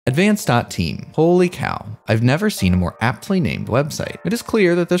Advanced.team. Holy cow, I've never seen a more aptly named website. It is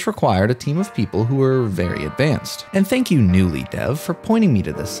clear that this required a team of people who were very advanced. And thank you, Newly Dev, for pointing me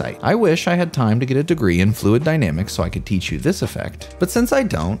to this site. I wish I had time to get a degree in fluid dynamics so I could teach you this effect, but since I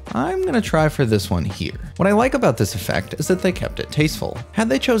don't, I'm gonna try for this one here. What I like about this effect is that they kept it tasteful. Had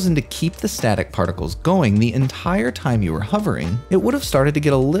they chosen to keep the static particles going the entire time you were hovering, it would have started to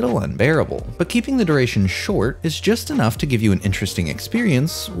get a little unbearable. But keeping the duration short is just enough to give you an interesting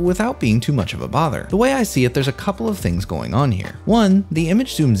experience without being too much of a bother. The way I see it, there's a couple of things going on here. One, the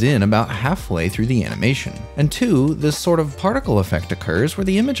image zooms in about halfway through the animation. And two, this sort of particle effect occurs where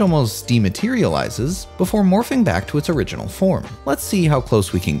the image almost dematerializes before morphing back to its original form. Let's see how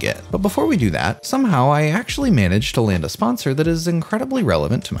close we can get. But before we do that, somehow I actually managed to land a sponsor that is incredibly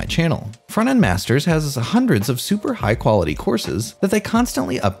relevant to my channel. Front-End Masters has hundreds of super high quality courses that they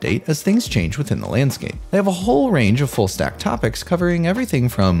constantly update as things change within the landscape. They have a whole range of full stack topics covering everything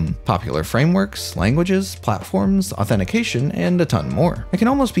from popular frameworks, languages, platforms, authentication, and a ton more. It can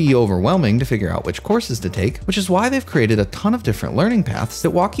almost be overwhelming to figure out which courses to take, which is why they've created a ton of different learning paths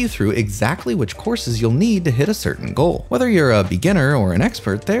that walk you through exactly which courses you'll need to hit a certain goal. Whether you're a beginner or an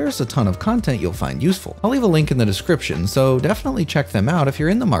expert, there's a ton of content you'll find useful. I'll leave a link in the description, so definitely check them out if you're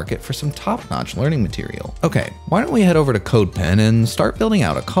in the market for some top-notch learning material. Okay, why don't we head over to CodePen and start building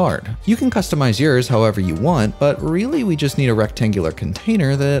out a card. You can customize yours however you want, but really we just need a rectangular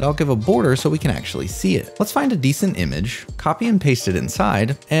container that I'll give a border so we can actually see it. Let's find a decent image, copy and paste it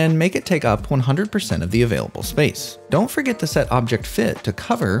inside, and make it take up 100% of the available space. Don't forget to set object fit to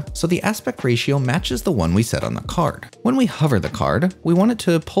cover so the aspect ratio matches the one we set on the card. When we hover the card, we want it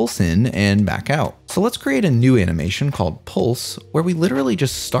to pulse in and back out. So let's create a new animation called Pulse, where we literally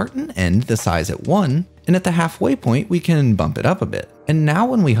just start and end the size at 1, and at the halfway point we can bump it up a bit. And now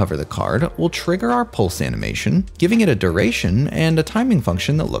when we hover the card, we'll trigger our pulse animation, giving it a duration and a timing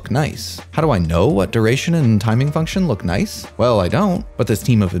function that look nice. How do I know what duration and timing function look nice? Well, I don't, but this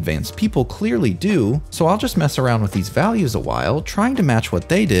team of advanced people clearly do, so I'll just mess around with these values a while, trying to match what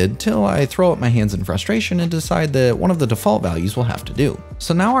they did till I throw up my hands in frustration and decide that one of the default values will have to do.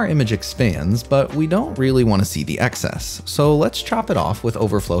 So now our image expands, but we don't really want to see the excess, so let's chop it off with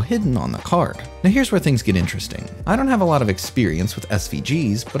overflow hidden on the card. Now here's where things get interesting. I don't have a lot of experience with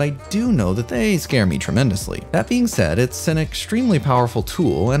SVGs, but I do know that they scare me tremendously. That being said, it's an extremely powerful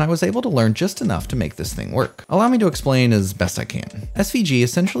tool, and I was able to learn just enough to make this thing work. Allow me to explain as best I can. SVG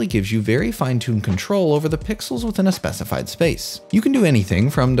essentially gives you very fine-tuned control over the pixels within a specified space. You can do anything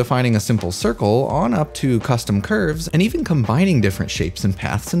from defining a simple circle on up to custom curves, and even combining different shapes and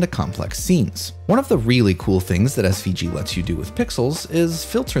paths into complex scenes. One of the really cool things that SVG lets you do with pixels is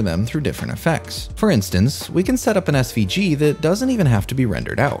filter them through different effects. For instance, we can set up an SVG that doesn't even have to be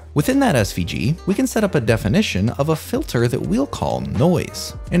rendered out. Within that SVG, we can set up a definition of a filter that we'll call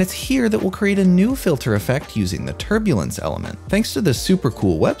noise. And it's here that we'll create a new filter effect using the turbulence element. Thanks to this super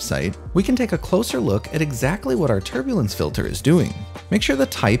cool website, we can take a closer look at exactly what our turbulence filter is doing. Make sure the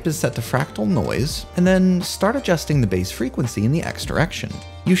type is set to fractal noise, and then start adjusting the base frequency in the X direction.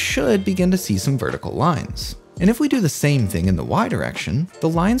 You should begin to see some vertical lines. And if we do the same thing in the Y direction, the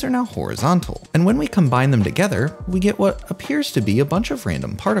lines are now horizontal. And when we combine them together, we get what appears to be a bunch of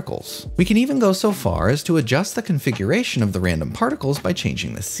random particles. We can even go so far as to adjust the configuration of the random particles by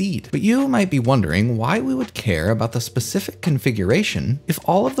changing the seed. But you might be wondering why we would care about the specific configuration if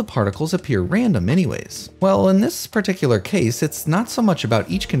all of the particles appear random anyways. Well, in this particular case, it's not so much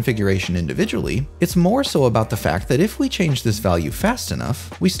about each configuration individually, it's more so about the fact that if we change this value fast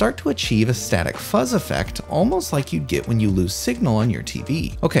enough, we start to achieve a static fuzz effect almost like you'd get when you lose signal on your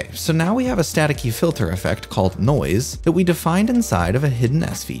TV. Okay, so now we have a staticky filter effect called noise that we defined inside of a hidden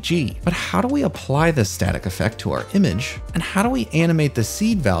SVG. But how do we apply this static effect to our image? And how do we animate the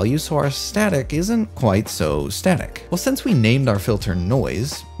seed value so our static isn't quite so static? Well, since we named our filter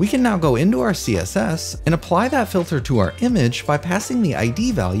noise, we can now go into our CSS and apply that filter to our image by passing the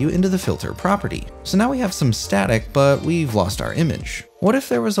ID value into the filter property. So now we have some static, but we've lost our image. What if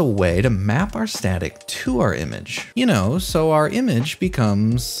there was a way to map our static to our image? You know, so our image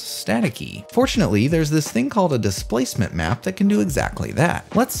becomes staticky. Fortunately, there's this thing called a displacement map that can do exactly that.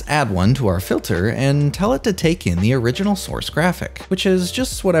 Let's add one to our filter and tell it to take in the original source graphic, which is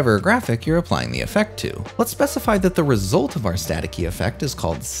just whatever graphic you're applying the effect to. Let's specify that the result of our staticky effect is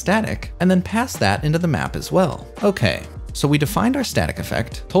called static, and then pass that into the map as well. Okay. So we defined our static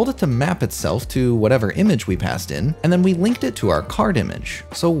effect, told it to map itself to whatever image we passed in, and then we linked it to our card image.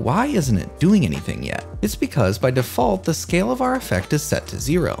 So why isn't it doing anything yet? It's because by default, the scale of our effect is set to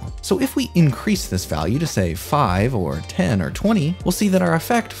 0. So if we increase this value to say 5 or 10 or 20, we'll see that our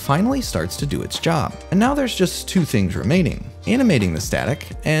effect finally starts to do its job. And now there's just two things remaining. animating the static,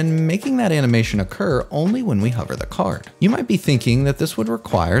 and making that animation occur only when we hover the card. You might be thinking that this would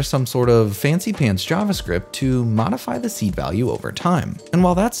require some sort of fancy pants JavaScript to modify the seed value over time. And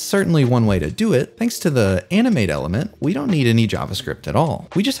while that's certainly one way to do it, thanks to the animate element, we don't need any JavaScript at all.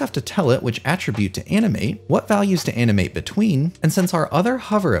 We just have to tell it which attribute to animate, what values to animate between, and since our other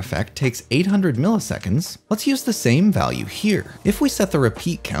hover effect takes 800 milliseconds, let's use the same value here. If we set the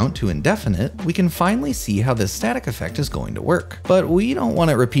repeat count to indefinite, we can finally see how this static effect is going to work. But we don't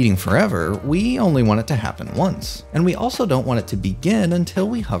want it repeating forever, we only want it to happen once. And we also don't want it to begin until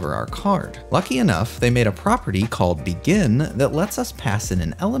we hover our card. Lucky enough, they made a property called begin that lets us pass in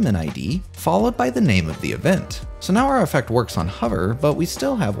an element ID followed by the name of the event. So now our effect works on hover, but we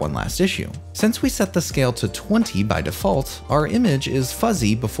still have one last issue. Since we set the scale to 20 by default, our image is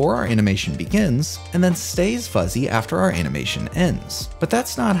fuzzy before our animation begins, and then stays fuzzy after our animation ends. But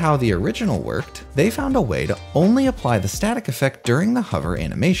that's not how the original worked. They found a way to only apply the static effect during the hover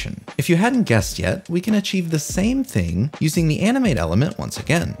animation. If you hadn't guessed yet, we can achieve the same thing using the animate element once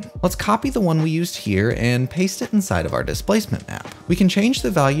again. Let's copy the one we used here and paste it inside of our displacement map. We can change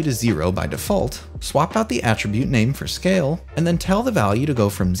the value to 0 by default, swap out the attribute name for scale, and then tell the value to go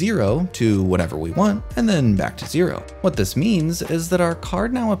from 0 to whatever we want, and then back to 0. What this means is that our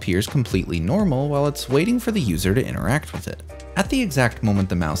card now appears completely normal while it's waiting for the user to interact with it. At the exact moment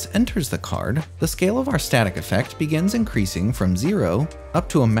the mouse enters the card, the scale of our static effect begins increasing from 0 up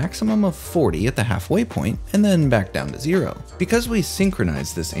to a maximum of 40 at the halfway point, and then back down to 0. Because we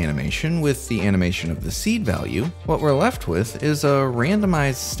synchronize this animation with the animation of the seed value, what we're left with is a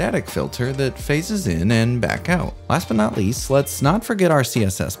randomized static filter that phases in and back out. Last but not least, let's not forget our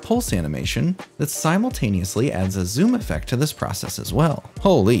CSS pulse animation that simultaneously adds a zoom effect to this process as well.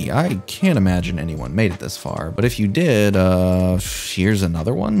 Holy, I can't imagine anyone made it this far, but if you did, here's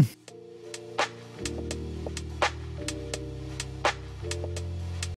another one.